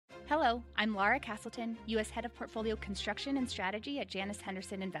Hello, I'm Laura Castleton, U.S. Head of Portfolio Construction and Strategy at Janus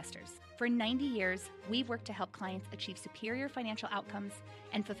Henderson Investors. For 90 years, we've worked to help clients achieve superior financial outcomes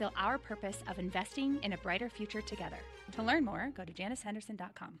and fulfill our purpose of investing in a brighter future together. To learn more, go to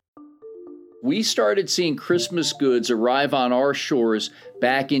janushenderson.com. We started seeing Christmas goods arrive on our shores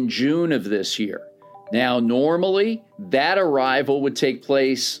back in June of this year. Now, normally, that arrival would take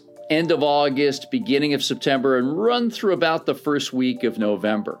place end of August, beginning of September, and run through about the first week of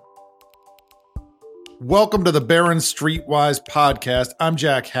November. Welcome to the Barron's Streetwise podcast. I'm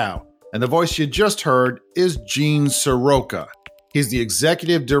Jack Howe, and the voice you just heard is Gene Soroka. He's the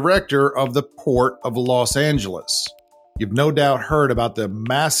executive director of the Port of Los Angeles. You've no doubt heard about the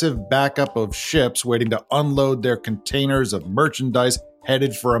massive backup of ships waiting to unload their containers of merchandise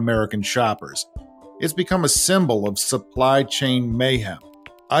headed for American shoppers. It's become a symbol of supply chain mayhem.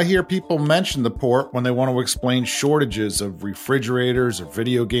 I hear people mention the port when they want to explain shortages of refrigerators or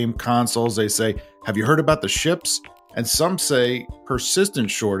video game consoles. They say, have you heard about the ships? And some say persistent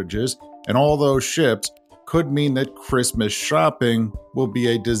shortages, and all those ships could mean that Christmas shopping will be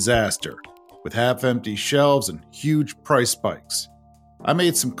a disaster, with half-empty shelves and huge price spikes. I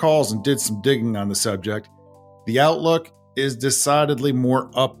made some calls and did some digging on the subject. The outlook is decidedly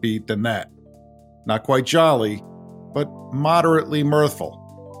more upbeat than that. Not quite jolly, but moderately mirthful.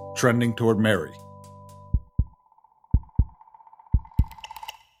 Trending toward merry.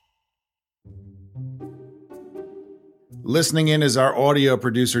 Listening in is our audio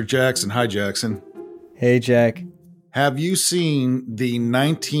producer, Jackson. Hi, Jackson. Hey, Jack. Have you seen the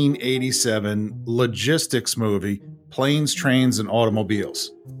 1987 logistics movie, Planes, Trains, and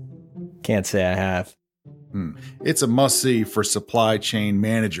Automobiles? Can't say I have. It's a must-see for supply chain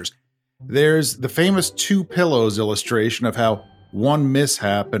managers. There's the famous two pillows illustration of how one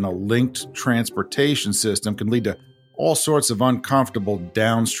mishap in a linked transportation system can lead to all sorts of uncomfortable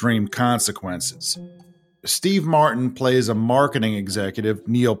downstream consequences. Steve Martin plays a marketing executive,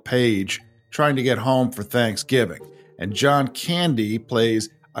 Neil Page, trying to get home for Thanksgiving, and John Candy plays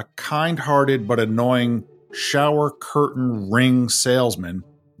a kind-hearted but annoying shower curtain ring salesman,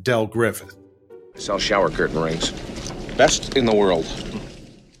 Del Griffith. I sell shower curtain rings. Best in the world.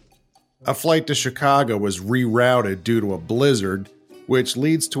 A flight to Chicago was rerouted due to a blizzard, which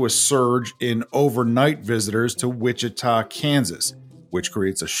leads to a surge in overnight visitors to Wichita, Kansas, which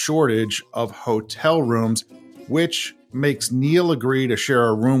creates a shortage of hotel rooms, which makes Neil agree to share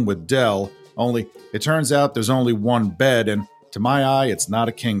a room with Del, only it turns out there's only one bed, and to my eye, it's not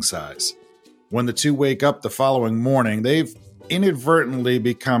a king size. When the two wake up the following morning, they've inadvertently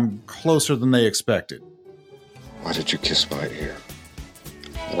become closer than they expected. Why did you kiss my ear?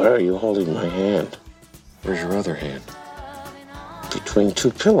 Why are you holding my hand? Where's your other hand? Between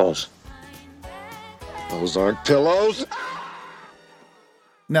two pillows. Those aren't pillows.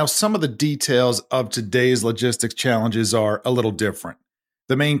 Now, some of the details of today's logistics challenges are a little different.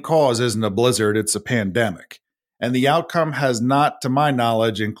 The main cause isn't a blizzard, it's a pandemic. And the outcome has not, to my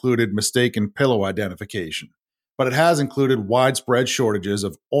knowledge, included mistaken pillow identification. But it has included widespread shortages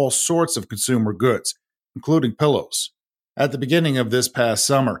of all sorts of consumer goods, including pillows. At the beginning of this past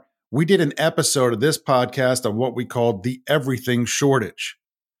summer, we did an episode of this podcast on what we called the everything shortage.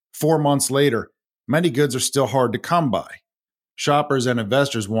 4 months later, many goods are still hard to come by. Shoppers and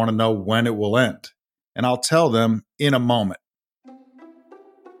investors want to know when it will end, and I'll tell them in a moment.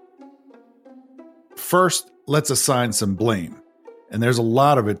 First, let's assign some blame, and there's a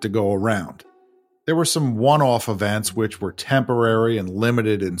lot of it to go around. There were some one-off events which were temporary and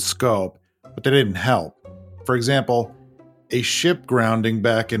limited in scope, but they didn't help. For example, a ship grounding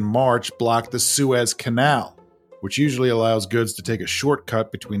back in March blocked the Suez Canal, which usually allows goods to take a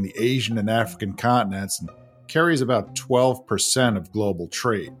shortcut between the Asian and African continents and carries about 12% of global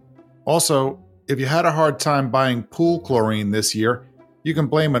trade. Also, if you had a hard time buying pool chlorine this year, you can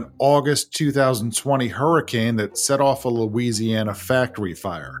blame an August 2020 hurricane that set off a Louisiana factory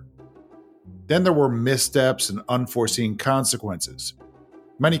fire. Then there were missteps and unforeseen consequences.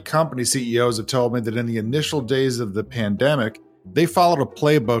 Many company CEOs have told me that in the initial days of the pandemic, they followed a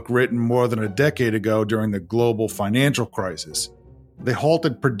playbook written more than a decade ago during the global financial crisis. They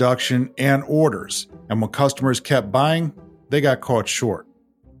halted production and orders, and when customers kept buying, they got caught short.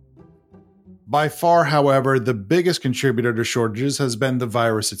 By far, however, the biggest contributor to shortages has been the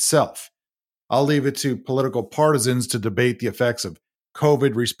virus itself. I'll leave it to political partisans to debate the effects of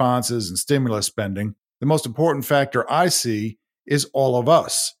COVID responses and stimulus spending. The most important factor I see is all of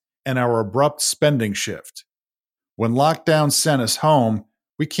us and our abrupt spending shift. When lockdown sent us home,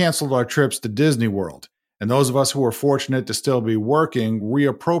 we canceled our trips to Disney World, and those of us who were fortunate to still be working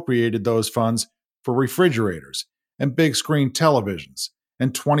reappropriated those funds for refrigerators and big screen televisions,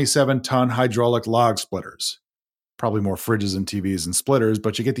 and 27-ton hydraulic log splitters. Probably more fridges and TVs and splitters,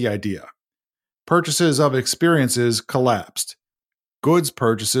 but you get the idea. Purchases of experiences collapsed. Goods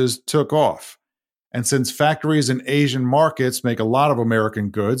purchases took off. And since factories in Asian markets make a lot of American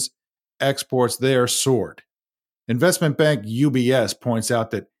goods, exports there soared. Investment bank UBS points out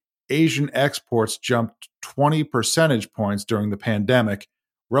that Asian exports jumped 20 percentage points during the pandemic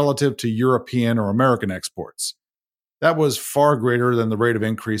relative to European or American exports. That was far greater than the rate of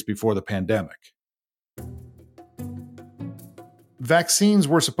increase before the pandemic. Vaccines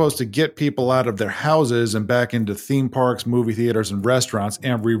were supposed to get people out of their houses and back into theme parks, movie theaters, and restaurants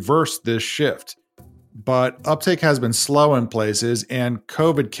and reverse this shift. But uptake has been slow in places, and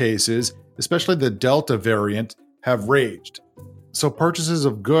COVID cases, especially the Delta variant, have raged. So purchases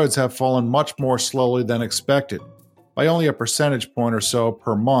of goods have fallen much more slowly than expected, by only a percentage point or so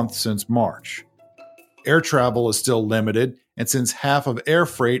per month since March. Air travel is still limited, and since half of air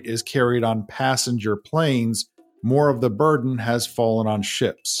freight is carried on passenger planes, more of the burden has fallen on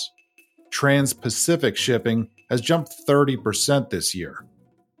ships. Trans-Pacific shipping has jumped 30% this year.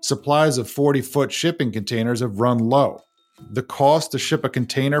 Supplies of 40-foot shipping containers have run low. The cost to ship a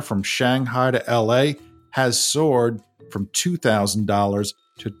container from Shanghai to LA has soared from $2,000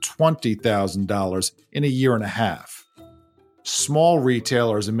 to $20,000 in a year and a half. Small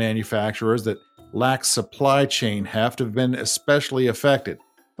retailers and manufacturers that lack supply chain heft have been especially affected.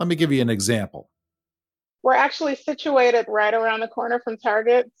 Let me give you an example. We're actually situated right around the corner from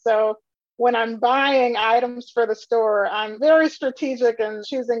Target. So when I'm buying items for the store, I'm very strategic in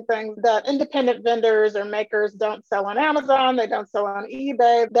choosing things that independent vendors or makers don't sell on Amazon, they don't sell on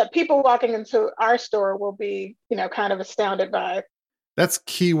eBay, that people walking into our store will be, kind of astounded by. That's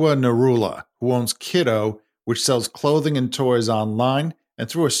Kiwa Narula, who owns Kiddo, which sells clothing and toys online and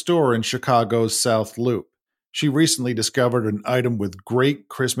through a store in Chicago's South Loop. She recently discovered an item with great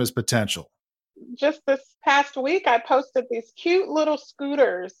Christmas potential. Just this past week, I posted these cute little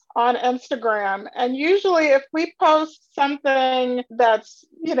scooters on Instagram. And usually if we post something that's,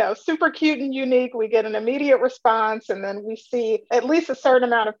 super cute and unique, we get an immediate response. And then we see at least a certain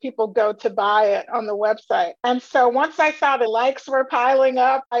amount of people go to buy it on the website. And so once I saw the likes were piling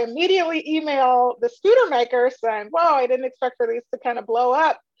up, I immediately emailed the scooter maker saying, whoa, I didn't expect for these to kind of blow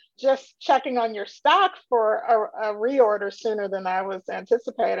up. Just checking on your stock for a reorder sooner than I was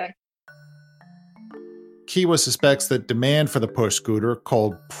anticipating. Kiwa suspects that demand for the push scooter,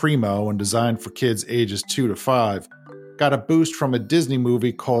 called Primo and designed for kids ages 2 to 5, got a boost from a Disney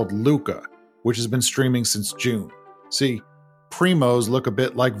movie called Luca, which has been streaming since June. See, Primos look a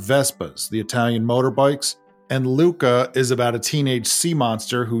bit like Vespas, the Italian motorbikes, and Luca is about a teenage sea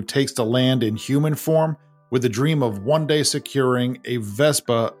monster who takes to land in human form with the dream of one day securing a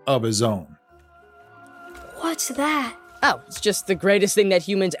Vespa of his own. What's that? Oh, it's just the greatest thing that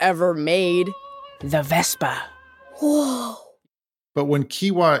humans ever made. The Vespa. Whoa. But when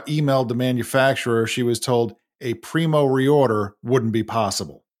Kiwa emailed the manufacturer, she was told a Primo reorder wouldn't be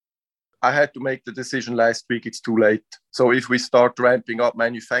possible. I had to make the decision last week. It's too late. So if we start ramping up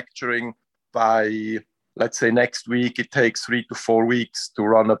manufacturing by, let's say, next week, it takes 3 to 4 weeks to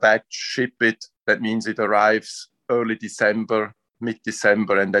run a batch, ship it. That means it arrives early December,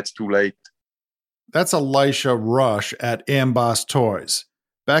 mid-December, and that's too late. That's Elisha Rush at Amboss Toys.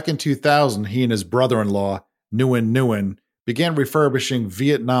 Back in 2000, he and his brother-in-law, Nguyen, began refurbishing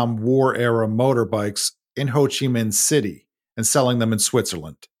Vietnam War-era motorbikes in Ho Chi Minh City and selling them in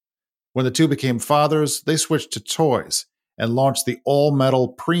Switzerland. When the two became fathers, they switched to toys and launched the all-metal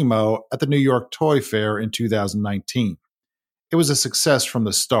Primo at the New York Toy Fair in 2019. It was a success from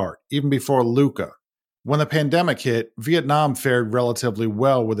the start, even before Luca. When the pandemic hit, Vietnam fared relatively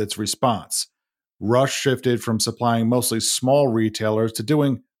well with its response. Rush shifted from supplying mostly small retailers to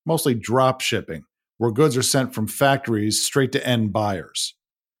doing mostly drop shipping, where goods are sent from factories straight to end buyers.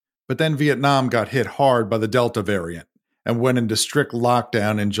 But then Vietnam got hit hard by the Delta variant and went into strict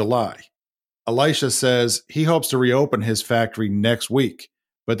lockdown in July. Elisha says he hopes to reopen his factory next week,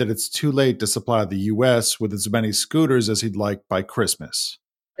 but that it's too late to supply the U.S. with as many scooters as he'd like by Christmas.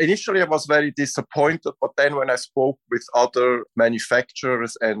 Initially, I was very disappointed, but then when I spoke with other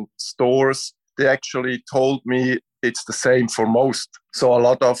manufacturers and stores, they actually told me it's the same for most. So a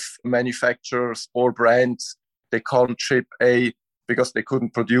lot of manufacturers or brands, they can't ship A, because they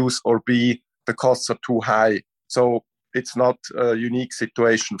couldn't produce, or B, the costs are too high. So it's not a unique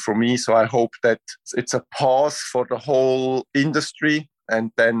situation for me. So I hope that it's a pause for the whole industry.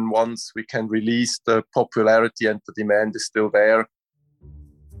 And then once we can release the popularity and the demand is still there.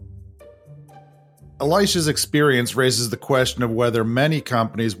 Elisha's experience raises the question of whether many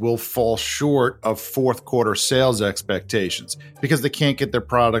companies will fall short of fourth quarter sales expectations because they can't get their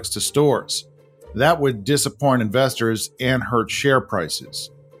products to stores. That would disappoint investors and hurt share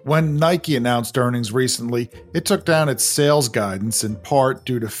prices. When Nike announced earnings recently, it took down its sales guidance in part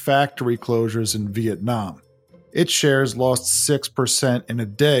due to factory closures in Vietnam. Its shares lost 6% in a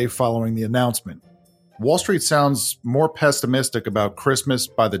day following the announcement. Wall Street sounds more pessimistic about Christmas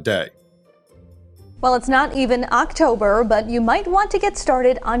by the day. Well, it's not even October, but you might want to get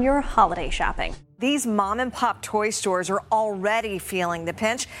started on your holiday shopping. These mom-and-pop toy stores are already feeling the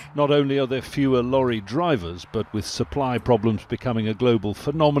pinch. Not only are there fewer lorry drivers, but with supply problems becoming a global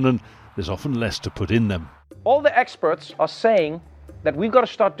phenomenon, there's often less to put in them. All the experts are saying that we've got to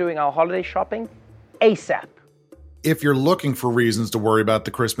start doing our holiday shopping ASAP. If you're looking for reasons to worry about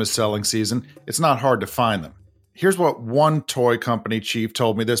the Christmas selling season, it's not hard to find them. Here's what one toy company chief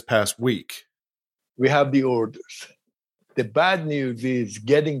told me this past week. We have the orders. The bad news is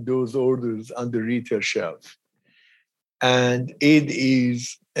getting those orders on the retail shelf. And it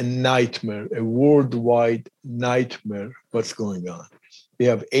is a nightmare, a worldwide nightmare, what's going on. We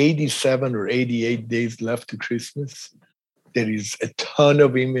have 87 or 88 days left to Christmas. There is a ton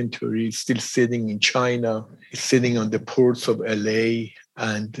of inventory still sitting in China, sitting on the ports of LA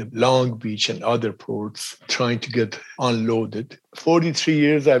and Long Beach and other ports trying to get unloaded. 43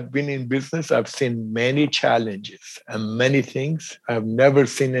 years I've been in business. I've seen many challenges and many things. I've never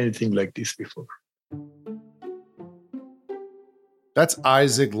seen anything like this before. That's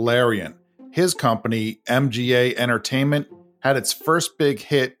Isaac Larian. His company, MGA Entertainment, had its first big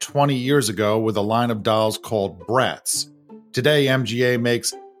hit 20 years ago with a line of dolls called Bratz. Today, MGA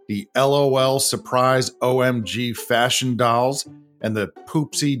makes the LOL Surprise OMG fashion dolls and the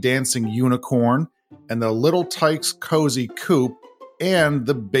Poopsie Dancing Unicorn and the Little Tykes Cozy Coupe and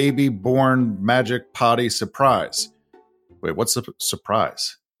the Baby Born Magic Potty Surprise. Wait, what's the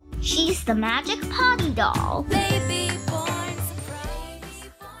surprise? She's the Magic Potty Doll. Baby born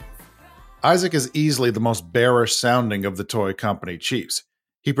surprise. Isaac is easily the most bearish sounding of the toy company chiefs.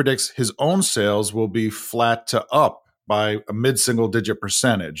 He predicts his own sales will be flat to up by a mid-single-digit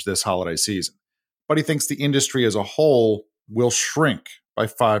percentage this holiday season. But he thinks the industry as a whole will shrink by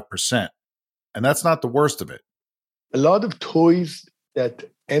 5%. And that's not the worst of it. A lot of toys that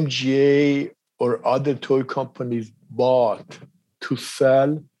MGA or other toy companies bought to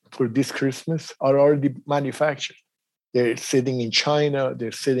sell for this Christmas are already manufactured. They're sitting in China,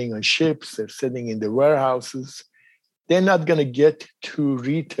 they're sitting on ships, they're sitting in the warehouses. They're not going to get to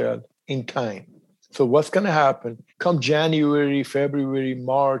retail in time. So what's going to happen? Come January, February,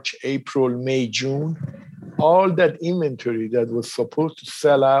 March, April, May, June, all that inventory that was supposed to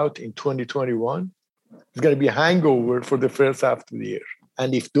sell out in 2021 is going to be a hangover for the first half of the year.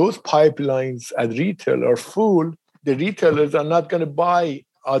 And if those pipelines at retail are full, the retailers are not going to buy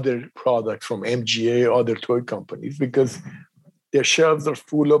other products from MGA or other toy companies because their shelves are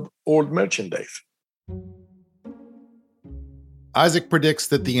full of old merchandise. Isaac predicts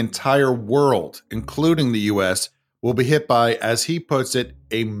that the entire world, including the US, will be hit by, as he puts it,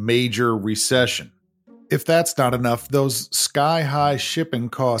 a major recession. If that's not enough, those sky-high shipping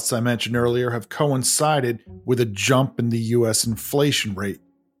costs I mentioned earlier have coincided with a jump in the US inflation rate.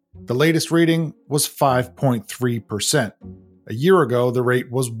 The latest reading was 5.3%. A year ago, the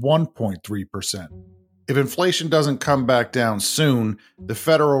rate was 1.3%. If inflation doesn't come back down soon, the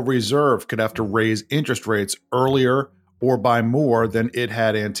Federal Reserve could have to raise interest rates earlier or by more than it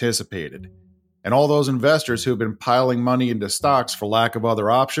had anticipated. And all those investors who've been piling money into stocks for lack of other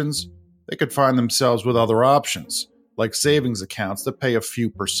options, they could find themselves with other options, like savings accounts that pay a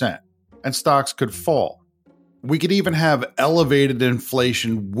few %, and stocks could fall. We could even have elevated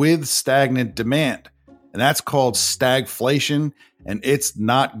inflation with stagnant demand, and that's called stagflation, and it's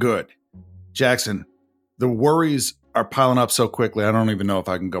not good. Jackson, the worries are piling up so quickly, I don't even know if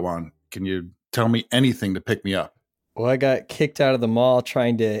I can go on. Can you tell me anything to pick me up? Well, I got kicked out of the mall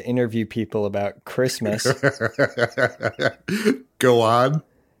trying to interview people about Christmas. Go on.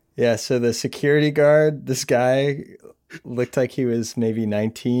 Yeah, so the security guard, this guy looked like he was maybe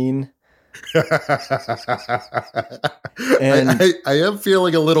 19. And I am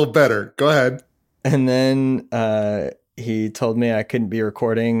feeling a little better. Go ahead. And then he told me I couldn't be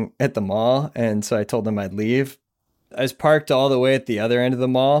recording at the mall, and so I told him I'd leave. I was parked all the way at the other end of the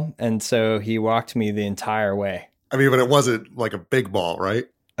mall, and so he walked me the entire way. I mean, but it wasn't like a big mall, right?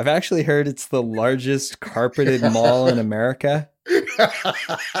 I've actually heard it's the largest carpeted mall in America.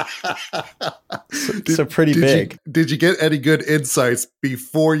 So pretty big. Did you get any good insights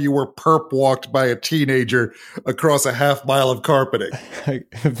before you were perp walked by a teenager across a half mile of carpeting?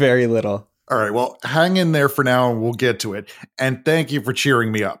 Very little. All right, well, hang in there for now and we'll get to it. And thank you for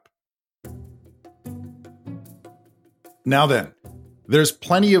cheering me up. Now then, there's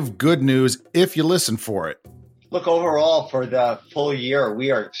plenty of good news if you listen for it. Look, overall, for the full year,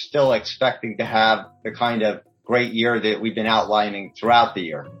 we are still expecting to have the kind of great year that we've been outlining throughout the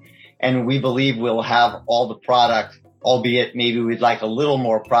year. And we believe we'll have all the product, albeit maybe we'd like a little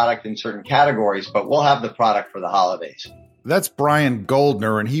more product in certain categories, but we'll have the product for the holidays. That's Brian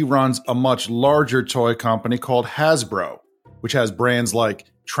Goldner, and he runs a much larger toy company called Hasbro, which has brands like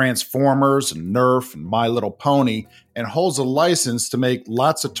Transformers and Nerf and My Little Pony, and holds a license to make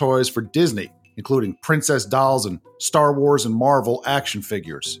lots of toys for Disney, including princess dolls and Star Wars and Marvel action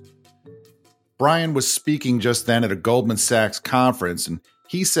figures. Brian was speaking just then at a Goldman Sachs conference, and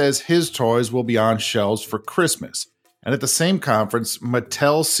he says his toys will be on shelves for Christmas. And at the same conference,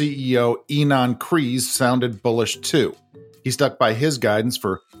 Mattel CEO Ynon Kreiz sounded bullish too. He stuck by his guidance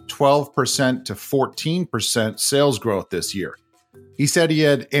for 12% to 14% sales growth this year. He said he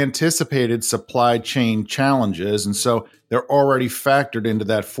had anticipated supply chain challenges, and so they're already factored into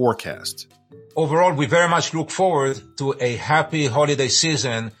that forecast. Overall, we very much look forward to a happy holiday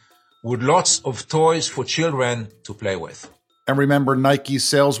season with lots of toys for children to play with. And remember Nike's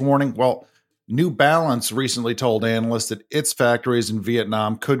sales warning? Well, New Balance recently told analysts that its factories in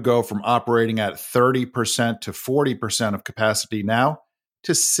Vietnam could go from operating at 30% to 40% of capacity now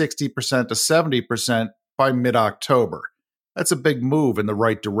to 60% to 70% by mid-October. That's a big move in the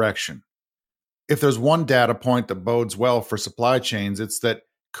right direction. If there's one data point that bodes well for supply chains, it's that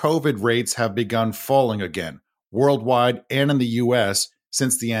COVID rates have begun falling again, worldwide and in the US,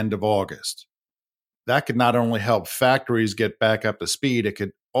 since the end of August. That could not only help factories get back up to speed, it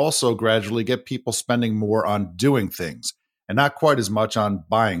could also gradually get people spending more on doing things and not quite as much on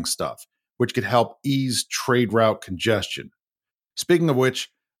buying stuff, which could help ease trade route congestion. Speaking of which,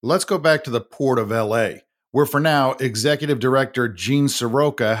 let's go back to the Port of LA, where for now, Executive Director Gene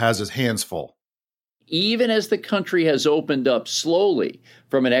Soroka has his hands full. Even as the country has opened up slowly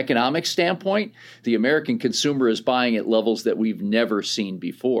from an economic standpoint, the American consumer is buying at levels that we've never seen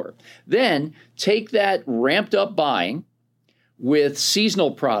before. Then take that ramped up buying with seasonal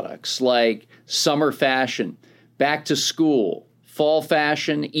products like summer fashion, back to school, fall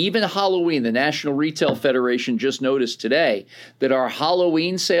fashion, even Halloween. The National Retail Federation just noticed today that our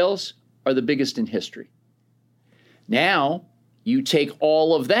Halloween sales are the biggest in history. Now, you take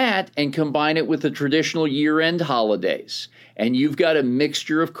all of that and combine it with the traditional year-end holidays, and you've got a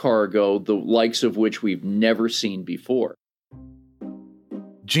mixture of cargo, the likes of which we've never seen before.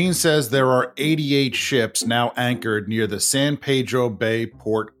 Gene says there are 88 ships now anchored near the San Pedro Bay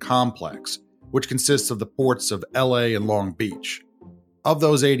Port Complex, which consists of the ports of LA and Long Beach. Of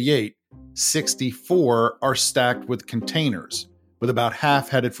those 88, 64 are stacked with containers, with about half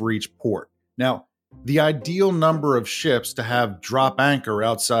headed for each port. Now, the ideal number of ships to have drop anchor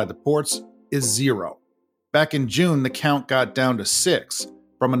outside the ports is 0. Back in June, the count got down to 6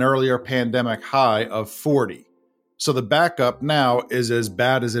 from an earlier pandemic high of 40. So the backup now is as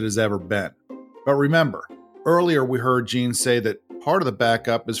bad as it has ever been. But remember, earlier we heard Gene say that part of the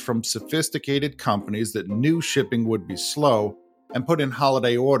backup is from sophisticated companies that knew shipping would be slow and put in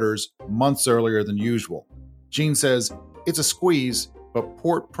holiday orders months earlier than usual. Gene says it's a squeeze, but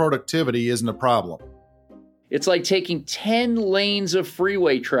port productivity isn't a problem. It's like taking 10 lanes of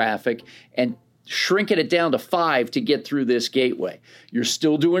freeway traffic and shrinking it down to 5 to get through this gateway. You're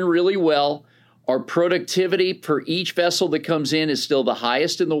still doing really well. Our productivity per each vessel that comes in is still the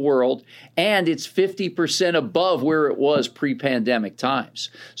highest in the world, and it's 50% above where it was pre-pandemic times.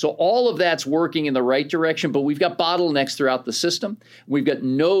 So all of that's working in the right direction, but we've got bottlenecks throughout the system. We've got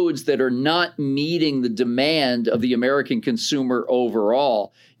nodes that are not meeting the demand of the American consumer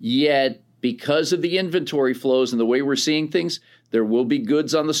overall, yet because of the inventory flows and the way we're seeing things, there will be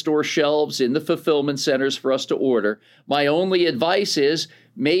goods on the store shelves in the fulfillment centers for us to order. My only advice is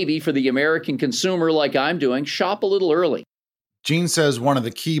maybe for the American consumer, like I'm doing, shop a little early. Gene says one of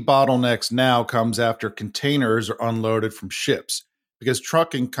the key bottlenecks now comes after containers are unloaded from ships, because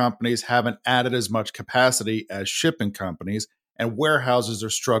trucking companies haven't added as much capacity as shipping companies, and warehouses are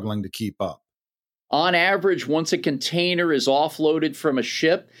struggling to keep up. On average, once a container is offloaded from a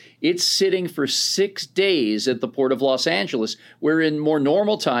ship, it's sitting for 6 days at the Port of Los Angeles, where in more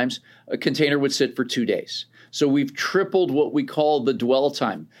normal times, a container would sit for 2 days. So we've tripled what we call the dwell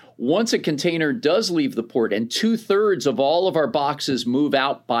time. Once a container does leave the port, and 2/3 of all of our boxes move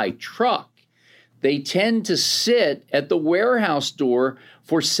out by truck, they tend to sit at the warehouse door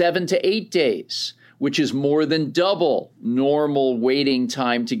for 7 to 8 days, which is more than double normal waiting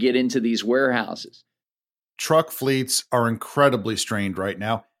time to get into these warehouses. Truck fleets are incredibly strained right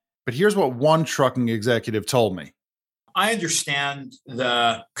now, But here's what one trucking executive told me. I understand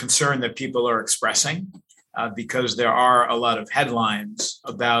the concern that people are expressing because there are a lot of headlines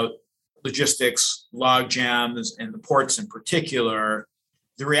about logistics, log jams, and the ports in particular.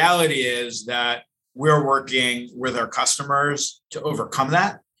 The reality is that we're working with our customers to overcome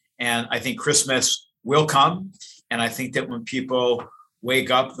that. And I think Christmas will come. And I think that when people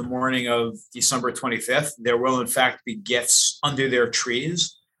wake up the morning of December 25th, there will in fact be gifts under their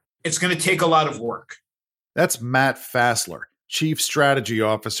trees. It's going to take a lot of work. That's Matt Fassler, Chief Strategy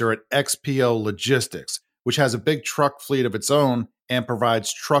Officer at XPO Logistics, which has a big truck fleet of its own and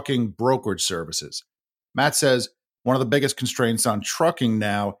provides trucking brokerage services. Matt says one of the biggest constraints on trucking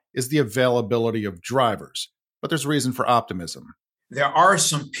now is the availability of drivers, but there's reason for optimism. There are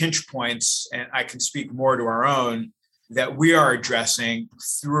some pinch points, and I can speak more to our own, that we are addressing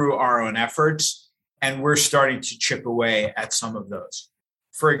through our own efforts, and we're starting to chip away at some of those.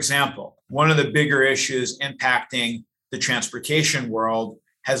 For example, one of the bigger issues impacting the transportation world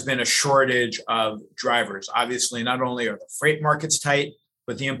has been a shortage of drivers. Obviously, not only are the freight markets tight,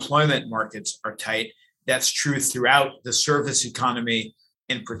 but the employment markets are tight. That's true throughout the service economy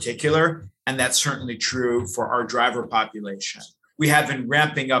in particular, and that's certainly true for our driver population. We have been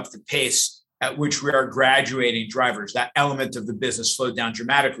ramping up the pace at which we are graduating drivers. That element of the business slowed down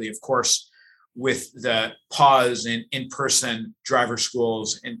dramatically, of course, with the pause in in-person driver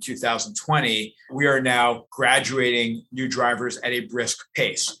schools in 2020. We are now graduating new drivers at a brisk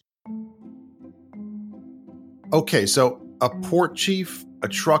pace. Okay, so a port chief, a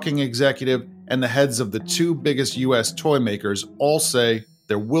trucking executive, and the heads of the two biggest U.S. toy makers all say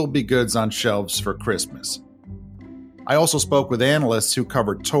there will be goods on shelves for Christmas. I also spoke with analysts who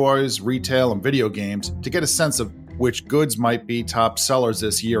covered toys, retail, and video games to get a sense of which goods might be top sellers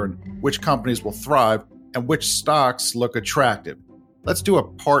this year and which companies will thrive and which stocks look attractive. Let's do a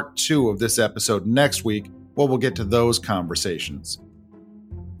part 2 of this episode next week where we'll get to those conversations.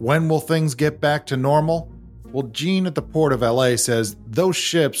 When will things get back to normal? Well, Gene at the Port of LA says those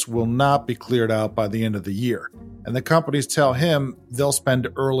ships will not be cleared out by the end of the year, and the companies tell him they'll spend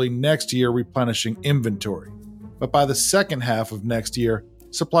early next year replenishing inventory. But by the second half of next year,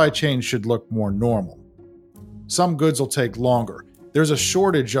 supply chains should look more normal. Some goods will take longer. There's a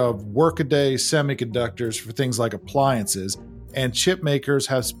shortage of workaday semiconductors for things like appliances, and chip makers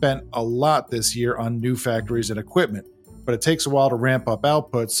have spent a lot this year on new factories and equipment, but it takes a while to ramp up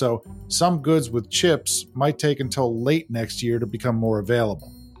output, so some goods with chips might take until late next year to become more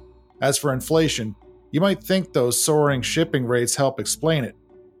available. As for inflation, you might think those soaring shipping rates help explain it,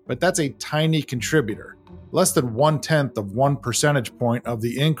 but that's a tiny contributor, less than 1/10 of 1 percentage point of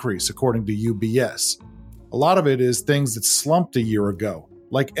the increase, according to UBS. A lot of it is things that slumped a year ago,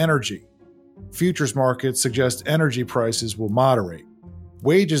 like energy. Futures markets suggest energy prices will moderate.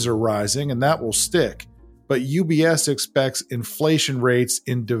 Wages are rising, and that will stick, but UBS expects inflation rates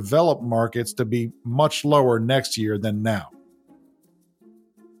in developed markets to be much lower next year than now.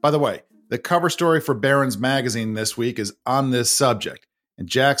 By the way, the cover story for Barron's Magazine this week is on this subject, and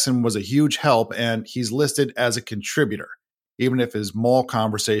Jackson was a huge help, and he's listed as a contributor, even if his mall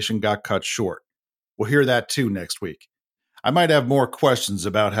conversation got cut short. We'll hear that too next week. I might have more questions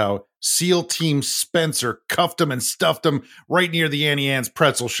about how SEAL Team Spencer cuffed him and stuffed him right near the Annie Ann's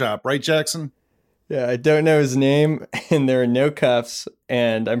pretzel shop, right, Jackson? Yeah, I don't know his name, and there are no cuffs,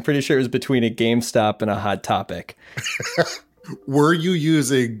 and I'm pretty sure it was between a GameStop and a Hot Topic. Were you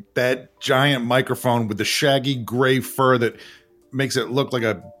using that giant microphone with the shaggy gray fur that makes it look like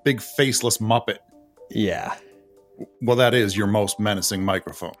a big faceless Muppet? Yeah. Well, that is your most menacing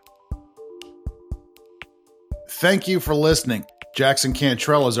microphone. Thank you for listening. Jackson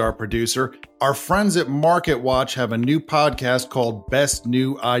Cantrell is our producer. Our friends at MarketWatch have a new podcast called Best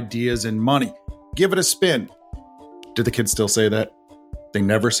New Ideas in Money. Give it a spin. Do the kids still say that? They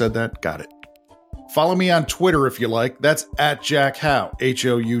never said that? Got it. Follow me on Twitter if you like. That's at Jack Hough,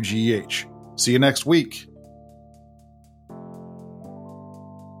 Hough. See you next week.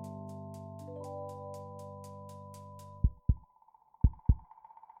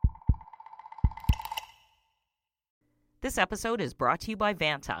 This episode is brought to you by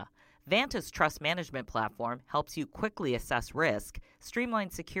Vanta. Vanta's trust management platform helps you quickly assess risk, streamline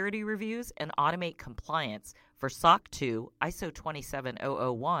security reviews, and automate compliance for SOC 2, ISO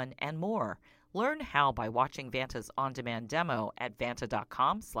 27001, and more. Learn how by watching Vanta's on-demand demo at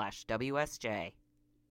vanta.com/WSJ.